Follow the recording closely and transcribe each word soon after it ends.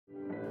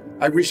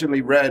I recently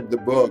read the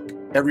book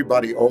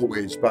Everybody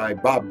Always by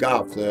Bob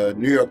Goff, the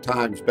New York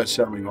Times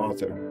bestselling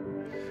author.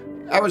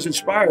 I was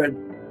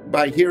inspired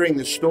by hearing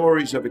the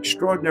stories of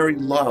extraordinary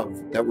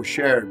love that were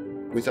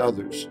shared with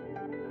others.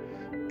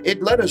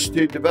 It led us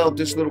to develop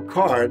this little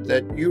card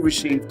that you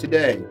received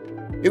today.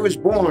 It was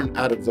born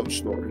out of those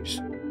stories.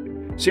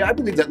 See, I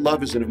believe that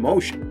love is an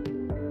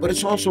emotion, but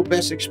it's also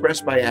best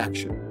expressed by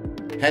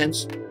action.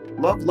 Hence,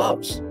 love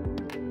loves.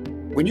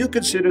 When you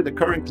consider the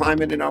current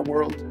climate in our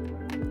world,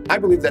 I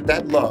believe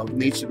that love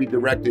needs to be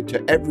directed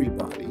to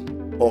everybody,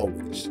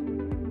 always.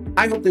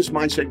 I hope this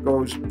mindset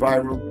goes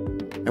viral,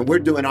 and we're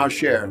doing our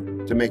share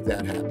to make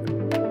that happen.